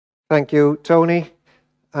Thank you, Tony,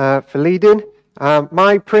 for leading.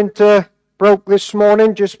 My printer broke this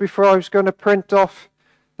morning just before I was going to print off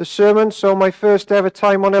the sermon, so my first ever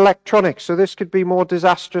time on electronics, so this could be more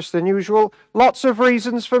disastrous than usual. Lots of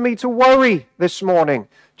reasons for me to worry this morning,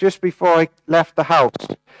 just before I left the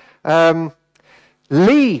house.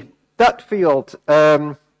 Lee Dutfield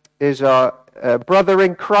is a brother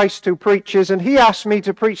in Christ who preaches, and he asked me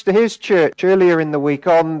to preach to his church earlier in the week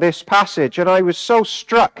on this passage, and I was so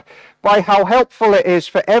struck by how helpful it is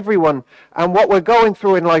for everyone and what we're going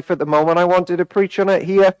through in life at the moment. I wanted to preach on it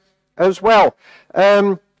here as well.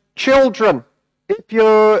 Children, if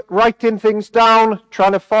you're writing things down,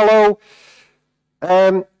 trying to follow,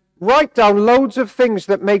 write down loads of things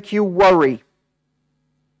that make you worry.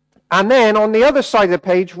 And then on the other side of the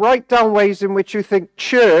page, write down ways in which you think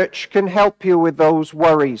church can help you with those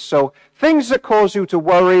worries. So things that cause you to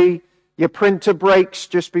worry, your printer breaks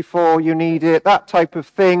just before you need it, that type of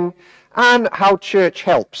thing, and how church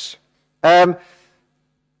helps. The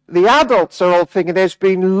adults are all thinking there's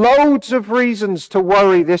been loads of reasons to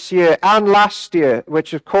worry this year and last year,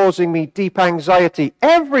 which are causing me deep anxiety.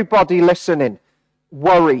 Everybody listening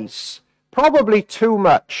worries, probably too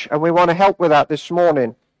much, and we want to help with that this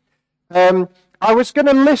morning. I was going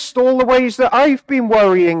to list all the ways that I've been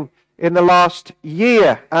worrying in the last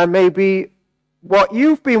year, and maybe what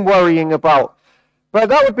you've been worrying about. But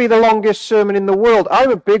that would be the longest sermon in the world.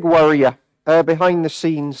 I'm a big worrier behind the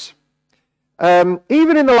scenes.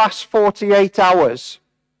 Even in the last 48 hours,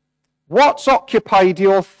 what's occupied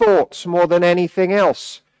your thoughts more than anything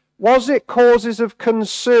else? Was it causes of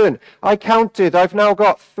concern? I counted. I've now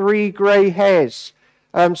got 3 grey hairs.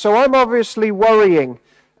 So I'm obviously worrying.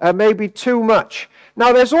 Maybe too much.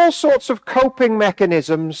 Now, there's all sorts of coping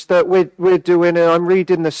mechanisms that we're doing, and I'm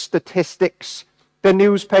reading the statistics, the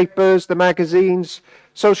newspapers, the magazines,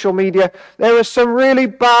 social media. There are some really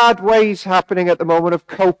bad ways happening at the moment of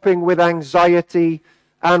coping with anxiety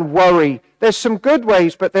and worry. There's some good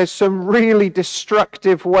ways, but there's some really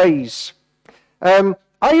destructive ways. I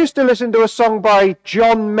used to listen to a song by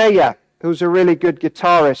John Mayer, who's a really good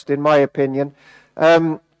guitarist, in my opinion.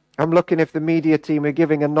 I'm looking if the media team are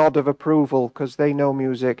giving a nod of approval because they know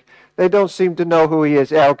music. They don't seem to know who he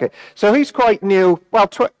is. Yeah, okay. So he's quite new, well,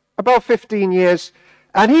 about 15 years,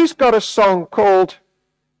 and he's got a song called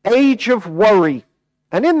Age of Worry.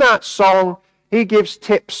 And in that song, he gives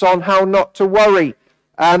tips on how not to worry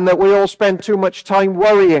and that we all spend too much time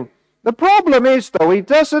worrying. The problem is, though, he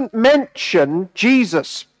doesn't mention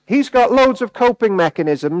Jesus. He's got loads of coping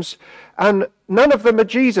mechanisms, and none of them are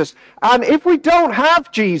Jesus. And if we don't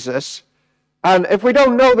have Jesus, and if we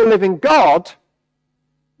don't know the living God,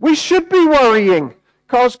 we should be worrying,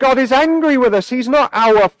 because God is angry with us. He's not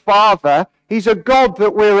our Father. He's a God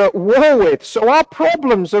that we're at war with. So our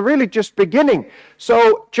problems are really just beginning.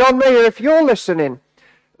 So, John Mayer, if you're listening,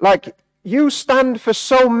 like, you stand for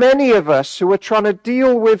so many of us who are trying to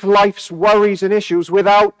deal with life's worries and issues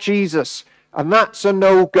without Jesus. And that's a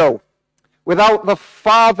no-go. Without the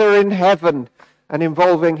Father in heaven and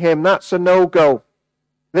involving him, that's a no-go.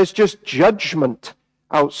 There's just judgment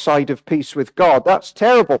outside of peace with God. That's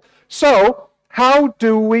terrible. So, how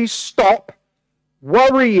do we stop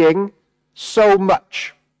worrying so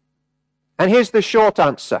much? And here's the short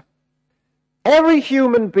answer. Every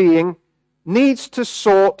human being needs to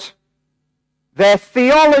sort their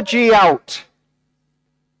theology out.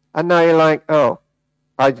 And now you're like, oh,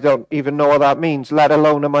 I don't even know what that means, let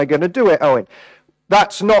alone am I going to do it, Owen.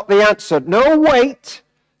 That's not the answer. No, wait.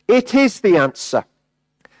 It is the answer.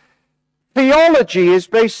 Theology is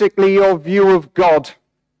basically your view of God.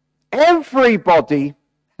 Everybody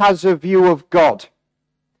has a view of God.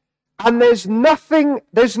 And there's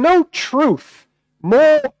no truth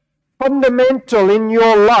more fundamental in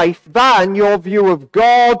your life than your view of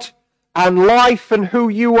God and life and who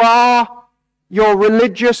you are, your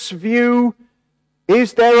religious view.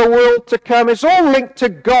 Is there a world to come? It's all linked to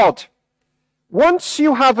God. Once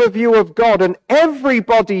you have a view of God, and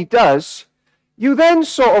everybody does, you then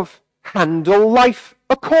sort of handle life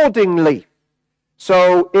accordingly.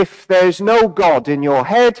 So if there's no God in your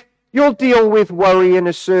head, you'll deal with worry in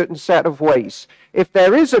a certain set of ways. If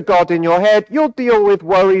there is a God in your head, you'll deal with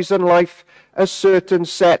worries and life a certain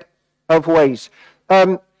set of ways.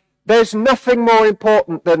 There's nothing more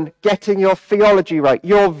important than getting your theology right,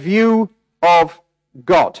 your view of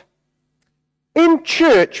God. In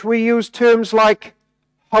church, we use terms like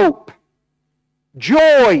hope,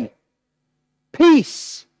 joy,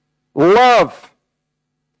 peace, love.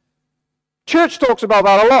 Church talks about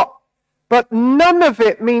that a lot, but none of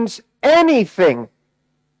it means anything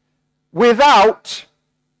without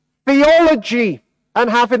theology. and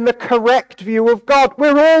having the correct view of God.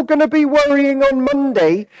 We're all going to be worrying on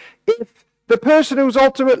Monday if the person who's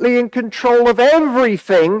ultimately in control of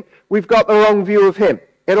everything, we've got the wrong view of him.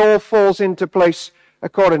 It all falls into place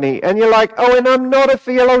accordingly. And you're like, oh, and I'm not a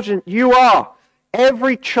theologian. You are.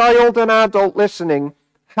 Every child and adult listening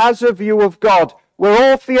has a view of God.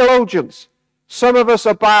 We're all theologians. Some of us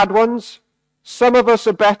are bad ones. Some of us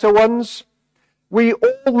are better ones. We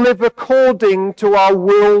all live according to our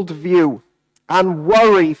worldview, and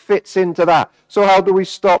worry fits into that. So how do we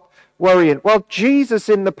stop worrying? Well, Jesus,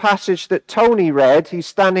 in the passage that Tony read, he's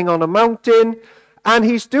standing on a mountain and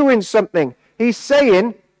he's doing something. He's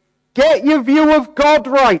saying, get your view of God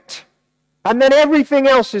right, and then everything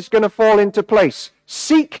else is going to fall into place.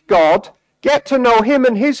 Seek God, get to know him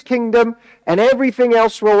and his kingdom, and everything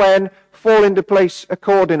else will then fall into place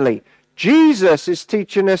accordingly. Jesus is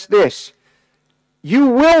teaching us this. You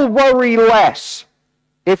will worry less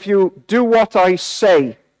if you do what I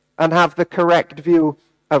say and have the correct view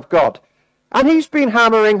of God. And he's been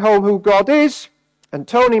hammering home who God is, and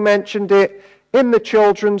Tony mentioned it in the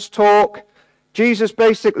children's talk. Jesus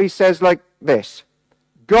basically says like this: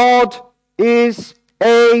 God is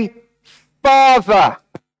a father.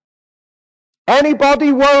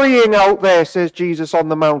 Anybody worrying out there, says Jesus on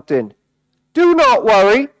the mountain, do not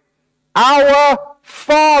worry. Our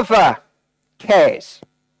Father cares.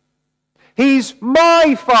 He's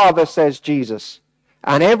my Father, says Jesus.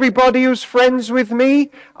 And everybody who's friends with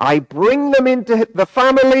me, I bring them into the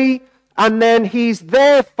family, and then he's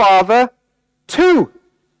their Father too.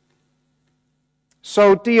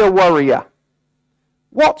 So, dear worrier,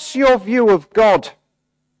 what's your view of God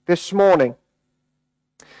this morning?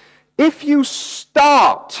 If you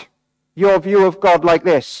start your view of God like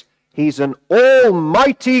this, he's an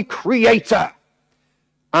almighty creator,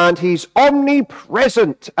 and he's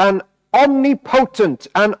omnipresent and omnipotent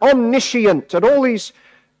and omniscient, and all these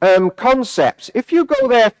concepts. If you go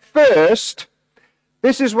there first,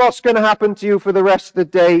 this is what's going to happen to you for the rest of the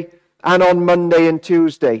day and on Monday and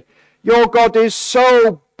Tuesday. Your God is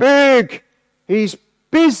so big. He's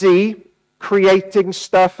busy creating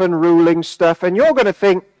stuff and ruling stuff, and you're going to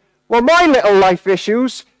think, well, my little life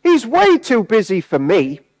issues, he's way too busy for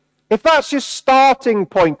me. If that's your starting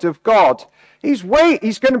point of God, he's going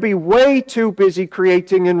to be way too busy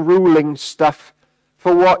creating and ruling stuff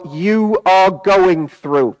for what you are going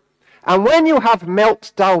through. And when you have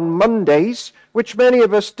meltdown Mondays, which many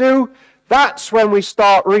of us do, that's when we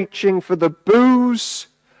start reaching for the booze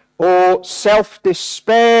or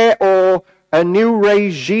self-despair or a new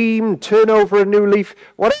regime, turn over a new leaf,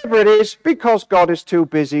 whatever it is, because God is too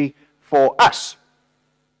busy for us.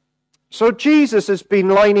 So Jesus has been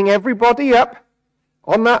lining everybody up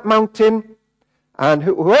on that mountain, and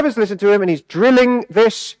whoever's listened to him, and he's drilling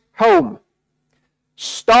this home.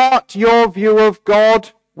 Start your view of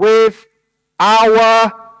God with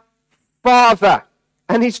our Father.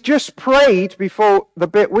 And he's just prayed before the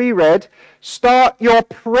bit we read, start your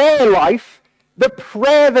prayer life. The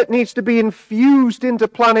prayer that needs to be infused into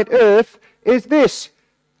planet Earth is this: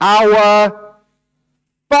 our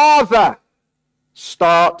Father.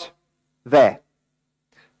 Start there.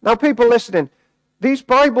 Now, people listening, these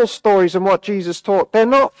Bible stories and what Jesus taught, they're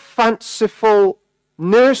not fanciful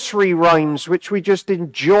nursery rhymes which we just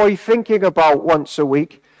enjoy thinking about once a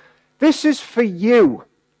week. This is for you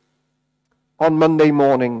on Monday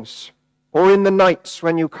mornings, or in the nights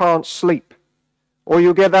when you can't sleep, or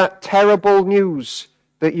you get that terrible news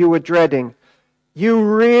that you were dreading. You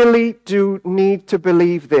really do need to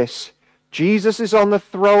believe this. Jesus is on the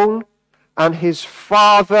throne, and his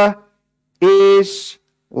Father is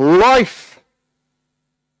life.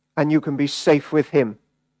 And you can be safe with him,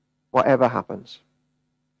 whatever happens.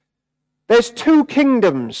 There's two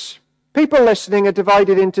kingdoms. People listening are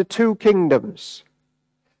divided into two kingdoms.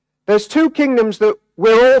 There's two kingdoms that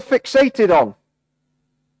we're all fixated on.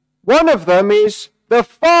 One of them is the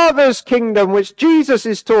Father's kingdom, which Jesus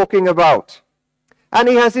is talking about. And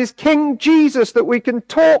he has his King Jesus that we can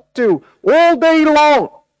talk to all day long.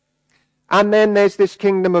 And then there's this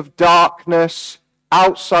kingdom of darkness,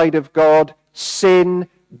 outside of God, sin,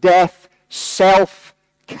 death, self,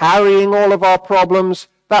 carrying all of our problems.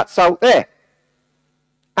 That's out there.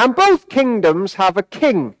 And both kingdoms have a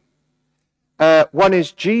king. One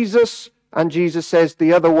is Jesus, and Jesus says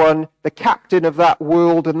the other one, the captain of that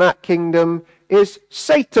world and that kingdom, is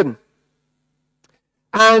Satan.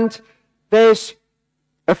 And there's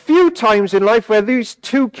a few times in life where these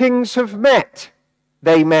two kings have met.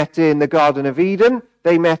 They met in the Garden of Eden.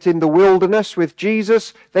 They met in the wilderness with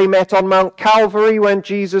Jesus. They met on Mount Calvary when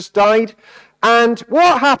Jesus died. And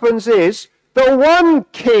what happens is the one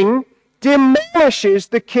king demolishes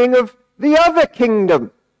the king of the other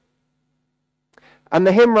kingdom. And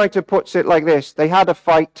the hymn writer puts it like this: they had a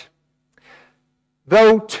fight.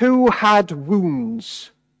 Though two had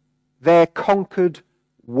wounds, there conquered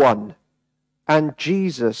one, and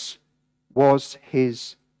Jesus was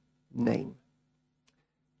his name.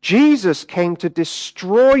 Jesus came to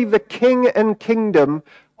destroy the king and kingdom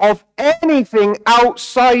of anything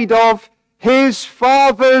outside of his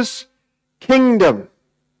Father's kingdom.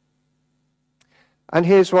 And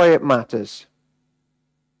here's why it matters.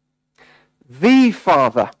 The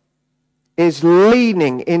Father is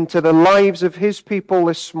leaning into the lives of his people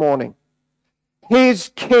this morning. His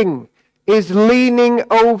King is leaning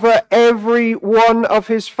over every one of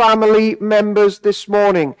his family members this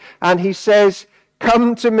morning. And he says,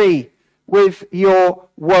 come to me with your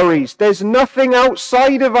worries. There's nothing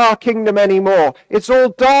outside of our kingdom anymore. It's all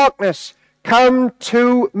darkness. Come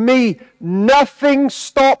to me. Nothing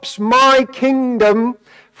stops my kingdom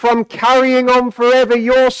from carrying on forever.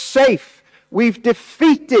 You're safe. We've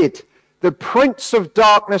defeated the prince of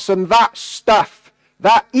darkness and that stuff,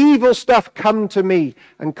 that evil stuff. Come to me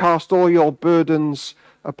and cast all your burdens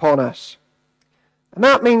upon us. And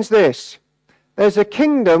that means this: there's a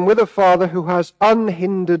kingdom with a Father who has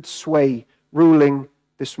unhindered sway ruling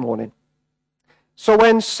this morning. So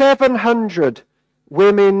when 700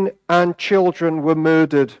 women and children were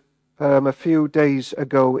murdered a few days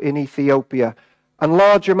ago in Ethiopia, and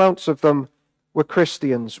large amounts of them were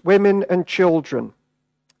Christians, women and children,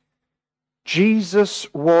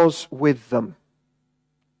 Jesus was with them.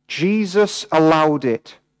 Jesus allowed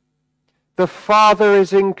it. The Father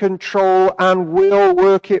is in control and will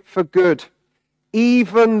work it for good.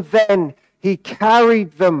 Even then, he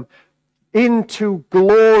carried them into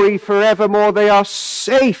glory forevermore. They are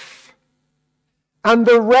safe. And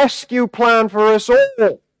the rescue plan for us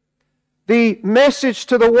all, the message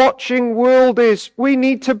to the watching world is, we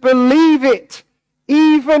need to believe it.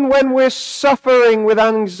 Even when we're suffering with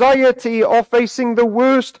anxiety or facing the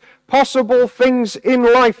worst possible things in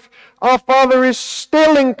life, our Father is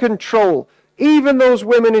still in control. Even those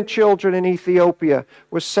women and children in Ethiopia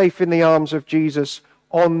were safe in the arms of Jesus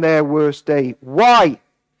on their worst day. Why?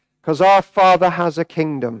 Because our Father has a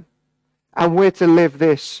kingdom, and we're to live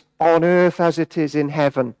this on earth as it is in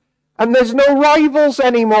heaven. And there's no rivals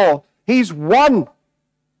anymore. He's won.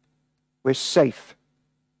 We're safe.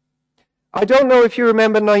 I don't know if you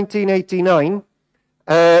remember 1989,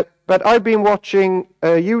 but I've been watching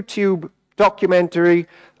a YouTube documentary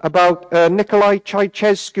about Nicolae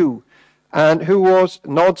Ceausescu, and who was,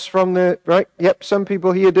 nods from the, right, yep, some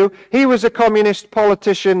people here do. He was a communist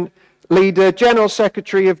politician, leader, general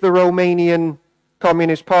secretary of the Romanian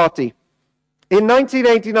Communist Party. In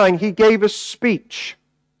 1989, he gave a speech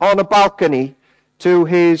on a balcony to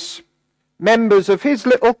his members of his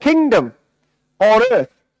little kingdom on earth.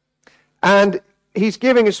 And he's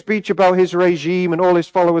giving a speech about his regime, and all his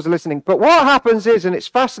followers are listening. But what happens is, and it's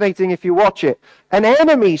fascinating if you watch it, an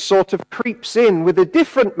enemy sort of creeps in with a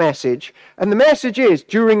different message. And the message is,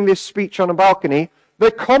 during this speech on a balcony,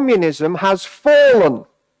 that communism has fallen.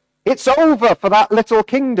 It's over for that little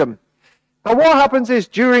kingdom. And what happens is,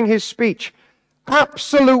 during his speech,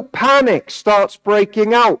 absolute panic starts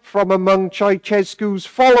breaking out from among Ceausescu's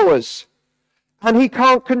followers. And he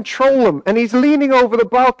can't control them. And he's leaning over the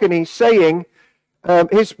balcony saying,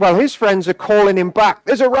 his friends are calling him back.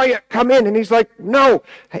 There's a riot, come in. And he's like, no.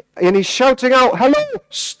 And he's shouting out, hello,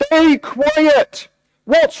 stay quiet.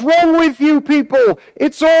 What's wrong with you people?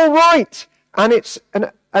 It's all right. And it's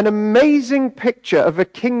an amazing picture of a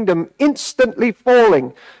kingdom instantly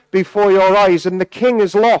falling before your eyes. And the king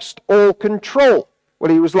has lost all control.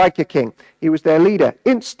 Well, he was like a king. He was their leader.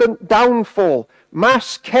 Instant downfall,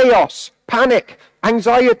 mass chaos, panic,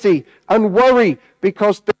 anxiety, and worry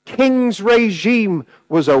because the king's regime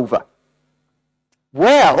was over.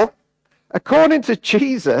 Well, according to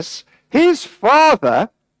Jesus, his Father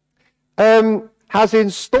has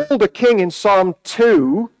installed a king in Psalm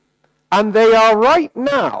 2, and they are right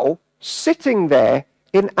now sitting there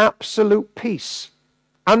in absolute peace.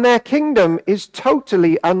 And their kingdom is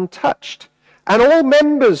totally untouched. And all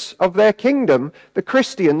members of their kingdom, the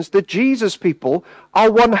Christians, the Jesus people, are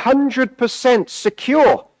 100%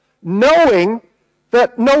 secure, knowing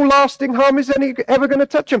that no lasting harm is ever going to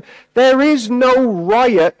touch them. There is no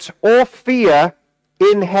riot or fear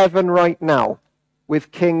in heaven right now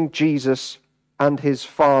with King Jesus and his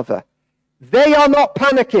Father. They are not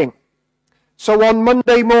panicking. So on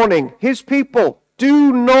Monday morning, his people,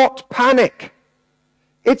 do not panic.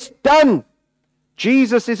 It's done.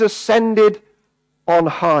 Jesus is ascended on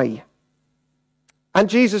high. And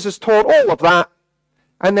Jesus has taught all of that,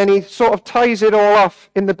 and then he sort of ties it all off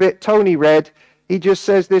in the bit Tony read. he just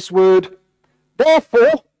says this word,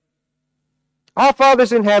 therefore, our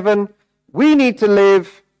Father's in heaven, we need to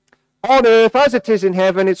live on earth as it is in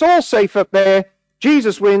heaven. It's all safe up there.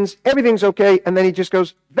 Jesus wins. Everything's okay. And then he just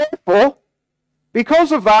goes, therefore,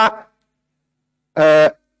 because of that,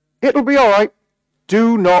 it'll be all right.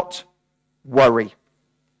 Do not worry.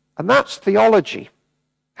 And that's theology,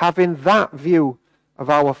 having that view of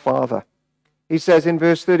our Father. He says in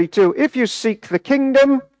verse 32, if you seek the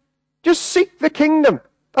kingdom, just seek the kingdom.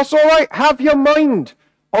 That's all right. Have your mind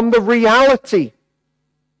on the reality.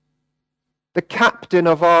 The captain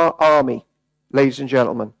of our army, ladies and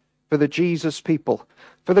gentlemen, for the Jesus people,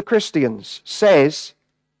 for the Christians, says,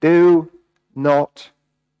 do not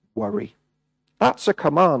worry. That's a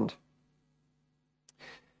command.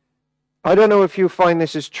 I don't know if you find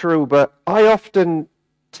this is true, but I often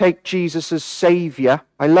take Jesus as Savior.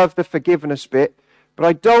 I love the forgiveness bit, but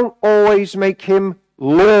I don't always make him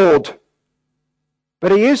Lord.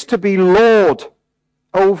 But he is to be Lord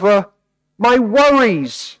over my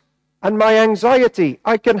worries and my anxiety.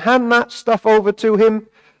 I can hand that stuff over to him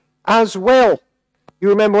as well. You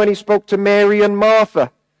remember when he spoke to Mary and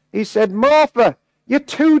Martha? He said, Martha, you're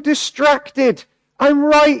too distracted. I'm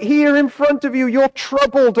right here in front of you. You're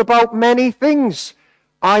troubled about many things.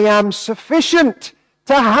 I am sufficient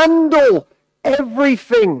to handle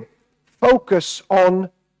everything. Focus on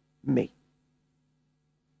me.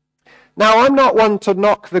 Now, I'm not one to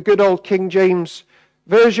knock the good old King James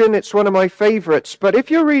Version. It's one of my favorites. But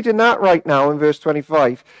if you're reading that right now in verse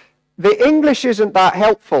 25, the English isn't that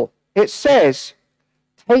helpful. It says,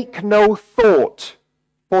 take no thought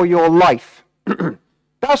for your life.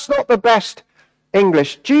 That's not the best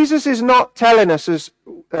English. Jesus is not telling us, as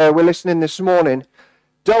we're listening this morning,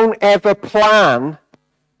 don't ever plan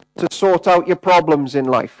to sort out your problems in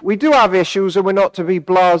life. We do have issues and we're not to be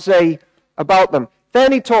blasé about them.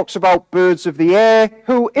 Then he talks about birds of the air,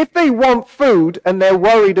 who, if they want food and they're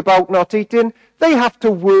worried about not eating, they have to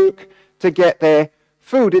work to get their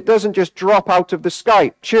food. It doesn't just drop out of the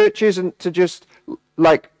sky. Church isn't to just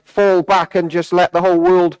fall back and just let the whole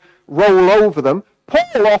world roll over them.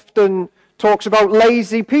 Paul often talks about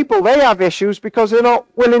lazy people. They have issues because they're not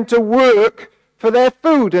willing to work for their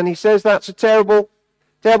food. And he says that's a terrible,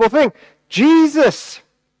 terrible thing. Jesus,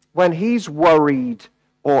 when he's worried,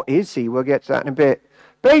 or is he? We'll get to that in a bit.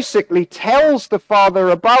 Basically tells the Father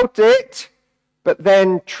about it, but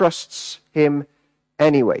then trusts him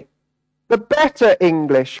anyway. The better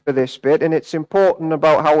English for this bit, and it's important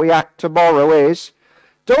about how we act tomorrow, is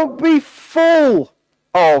don't be full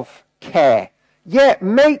of care. Yet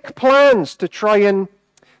make plans to try and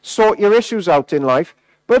sort your issues out in life,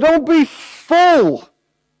 but don't be full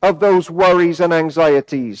of those worries and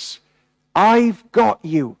anxieties. I've got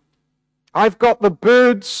you. I've got the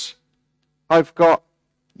birds, I've got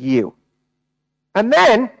you. And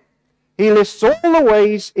then he lists all the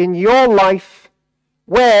ways in your life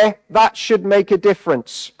where that should make a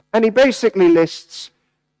difference. And he basically lists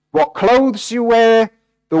what clothes you wear,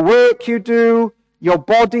 the work you do, your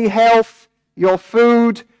body health, your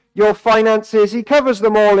food, your finances. He covers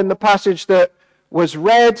them all in the passage that was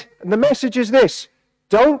read. And the message is this: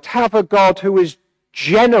 don't have a God who is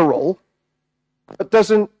general, but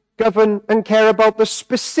doesn't govern and care about the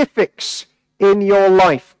specifics in your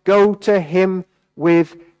life. Go to him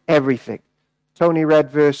with everything. Tony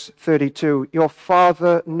read verse 32. Your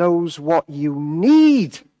Father knows what you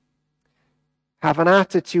need. Have an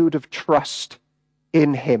attitude of trust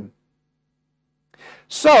in him.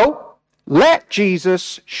 So, let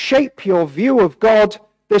Jesus shape your view of God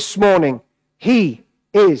this morning. He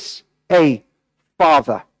is a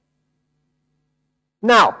Father.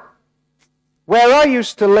 Now, where I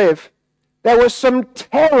used to live, there were some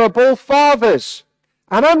terrible fathers.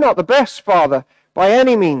 And I'm not the best father by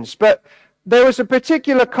any means, but there was a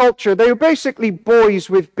particular culture. They were basically boys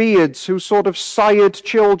with beards who sort of sired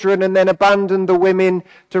children and then abandoned the women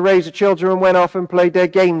to raise the children and went off and played their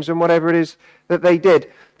games and whatever it is that they did.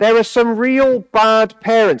 There are some real bad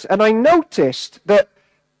parents. And I noticed that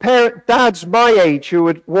dads my age who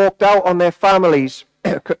had walked out on their families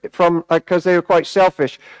because they were quite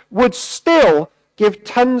selfish, would still give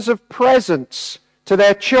tons of presents to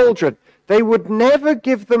their children. They would never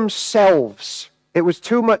give themselves. It was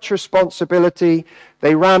too much responsibility.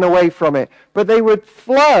 They ran away from it. But they would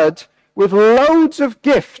flood with loads of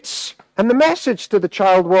gifts. And the message to the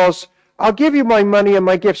child was, I'll give you my money and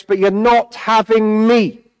my gifts, but you're not having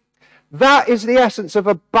me. That is the essence of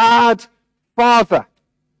a bad father.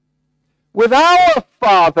 With our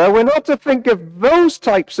Father, we're not to think of those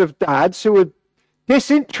types of dads who are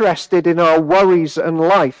disinterested in our worries and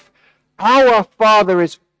life. Our Father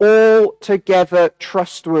is altogether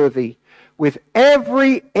trustworthy. with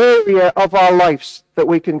every area of our lives that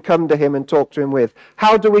we can come to him and talk to him with.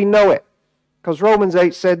 How do we know it? Because Romans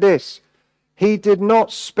 8 said this, he did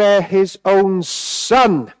not spare his own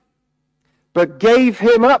son, but gave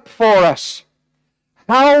him up for us.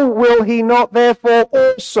 How will he not therefore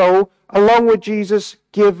also, along with Jesus,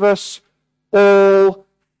 give us all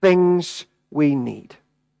things we need?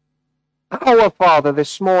 Our Father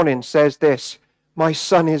this morning says this, my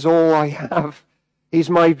son is all I have. He's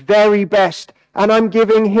my very best, and I'm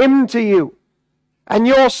giving him to you. And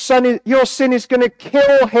your sin is going to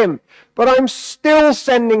kill him, but I'm still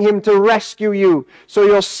sending him to rescue you so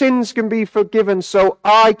your sins can be forgiven, so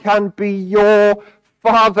I can be your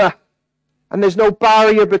Father. And there's no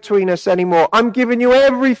barrier between us anymore. I'm giving you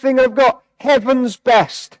everything I've got. Heaven's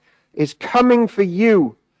best is coming for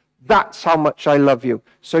you. That's how much I love you.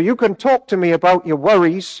 So you can talk to me about your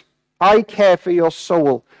worries. I care for your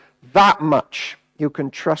soul that much. You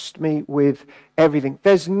can trust me with everything.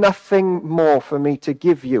 There's nothing more for me to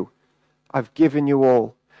give you. I've given you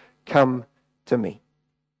all. Come to me.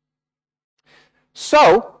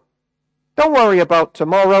 So, don't worry about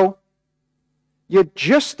tomorrow. You're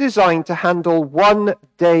just designed to handle one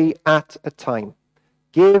day at a time.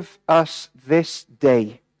 Give us this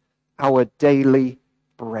day our daily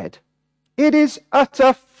bread. It is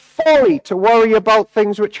utter folly to worry about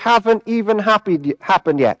things which haven't even happened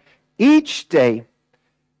yet. Each day,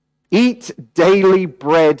 eat daily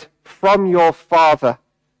bread from your Father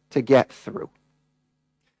to get through.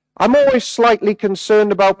 I'm always slightly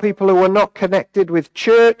concerned about people who are not connected with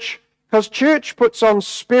church, because church puts on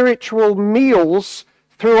spiritual meals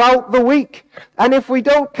throughout the week. And if we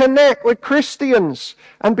don't connect with Christians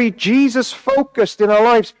and be Jesus-focused in our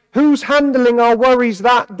lives, who's handling our worries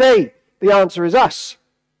that day? The answer is us.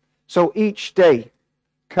 So each day,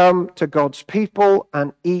 come to God's people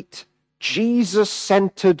and eat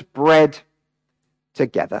Jesus-centered bread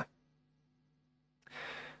together.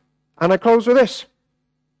 And I close with this.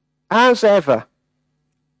 As ever,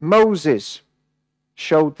 Moses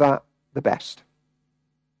showed that the best.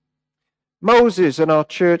 Moses and our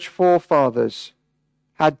church forefathers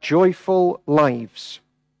had joyful lives.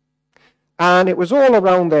 And it was all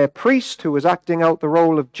around their priest who was acting out the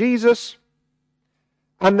role of Jesus.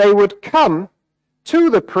 And they would come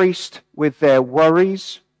to the priest with their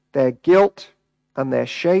worries, their guilt, and their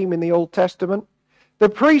shame in the Old Testament. The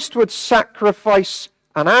priest would sacrifice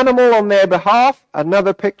an animal on their behalf,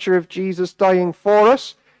 another picture of Jesus dying for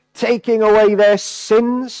us, taking away their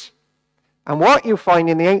sins. And what you find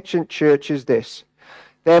in the ancient church is this.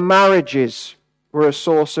 Their marriages were a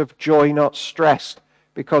source of joy, not stress,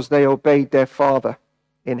 because they obeyed their Father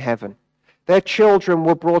in heaven. Their children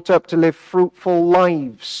were brought up to live fruitful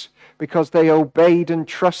lives because they obeyed and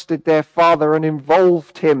trusted their Father and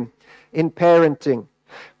involved him in parenting.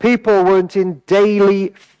 People weren't in daily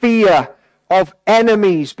fear of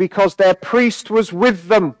enemies because their priest was with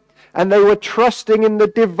them and they were trusting in the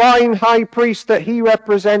divine high priest that he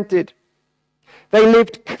represented. They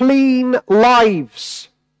lived clean lives.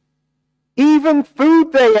 Even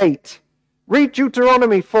food they ate. Read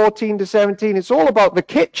Deuteronomy 14 to 17. It's all about the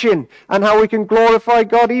kitchen and how we can glorify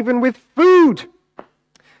God even with food.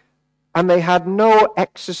 And they had no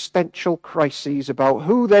existential crises about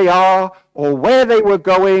who they are or where they were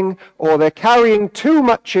going or they're carrying too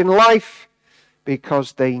much in life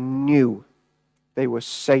because they knew they were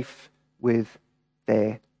safe with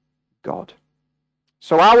their God.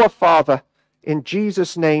 So our Father, in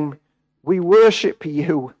Jesus' name, we worship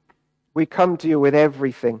you. We come to you with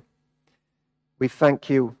everything. We thank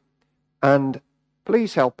you. And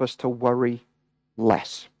please help us to worry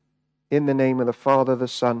less. In the name of the Father, the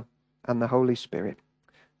Son, and the Holy Spirit.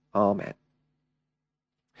 Amen.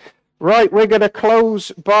 Right, we're going to close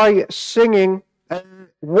by singing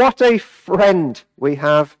What a Friend We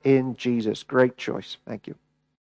Have in Jesus. Great choice. Thank you.